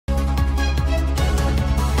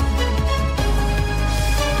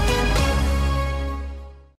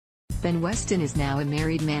Ben Weston is now a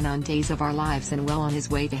married man on Days of Our Lives and well on his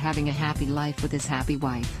way to having a happy life with his happy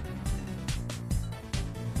wife.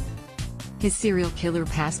 His serial killer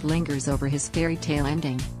past lingers over his fairy tale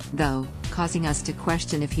ending, though, causing us to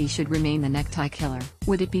question if he should remain the necktie killer.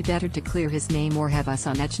 Would it be better to clear his name or have us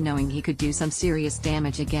on edge knowing he could do some serious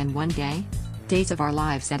damage again one day? Days of Our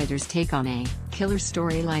Lives editors take on a killer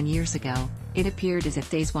storyline years ago. It appeared as if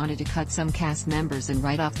Days wanted to cut some cast members and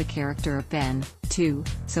write off the character of Ben, too,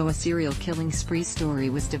 so a serial killing spree story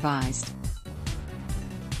was devised.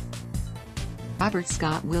 Robert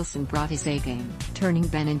Scott Wilson brought his A-game, turning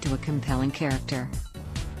Ben into a compelling character.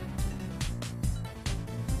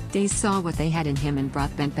 Days saw what they had in him and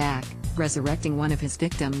brought Ben back, resurrecting one of his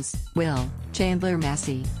victims, Will Chandler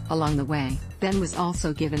Massey. Along the way, Ben was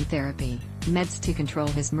also given therapy, meds to control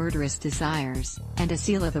his murderous desires, and a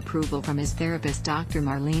seal of approval from his therapist Dr.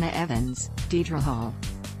 Marlena Evans, Deidre Hall.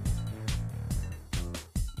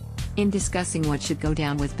 In discussing what should go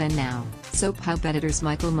down with Ben now, Soap Hub editors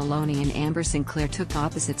Michael Maloney and Amber Sinclair took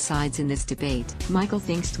opposite sides in this debate. Michael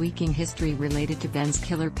thinks tweaking history related to Ben's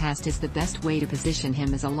killer past is the best way to position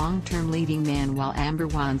him as a long-term leading man, while Amber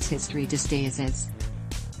wants history to stay as is.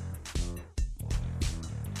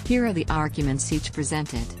 Here are the arguments each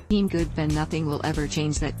presented. Team Good Ben: nothing will ever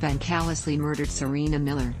change that Ben callously murdered Serena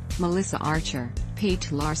Miller, Melissa Archer,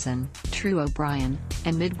 Paige Larson, True O'Brien,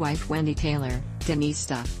 and midwife Wendy Taylor, Denise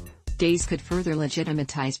Stuff. Days could further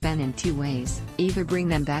legitimize Ben in two ways: either bring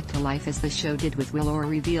them back to life as the show did with Will, or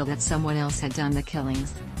reveal that someone else had done the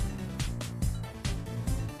killings.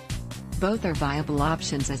 Both are viable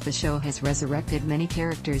options, as the show has resurrected many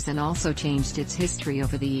characters and also changed its history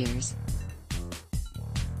over the years.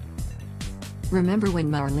 Remember when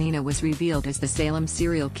Marlena was revealed as the Salem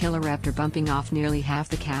serial killer after bumping off nearly half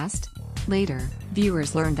the cast? Later,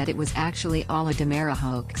 viewers learned that it was actually all a DiMera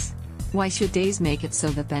hoax. Why should Days make it so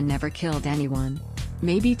that Ben never killed anyone?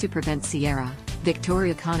 Maybe to prevent Sierra,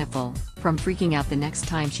 Victoria Conifal, from freaking out the next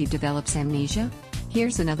time she develops amnesia?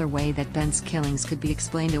 Here's another way that Ben's killings could be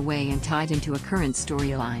explained away and tied into a current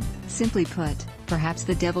storyline. Simply put, perhaps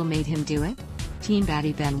the devil made him do it? Teen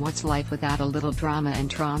Baddie Ben: what's life without a little drama and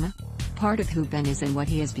trauma? Part of who Ben is and what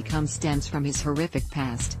he has become stems from his horrific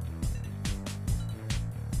past.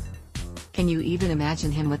 Can you even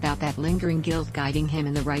imagine him without that lingering guilt guiding him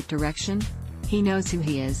in the right direction? He knows who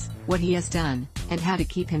he is, what he has done, and how to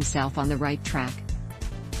keep himself on the right track.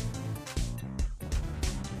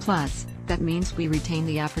 Plus, that means we retain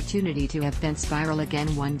the opportunity to have Ben spiral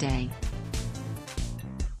again one day.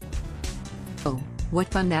 Oh, what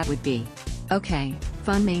fun that would be. Okay,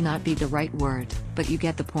 fun may not be the right word, but you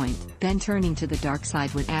get the point. Ben turning to the dark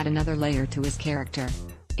side would add another layer to his character.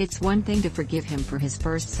 It's one thing to forgive him for his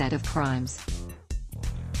first set of crimes.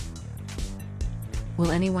 Will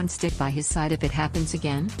anyone stick by his side if it happens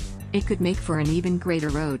again? It could make for an even greater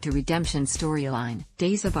road to redemption storyline.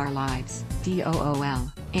 Days of Our Lives,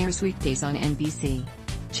 DOOL, airs weekdays on NBC.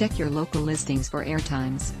 Check your local listings for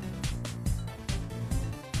airtimes.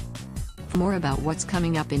 For more about what's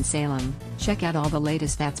coming up in Salem, check out all the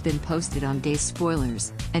latest that's been posted on Days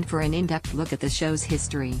Spoilers, and for an in-depth look at the show's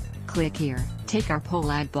history, click here. Take our poll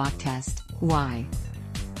ad block test. Why?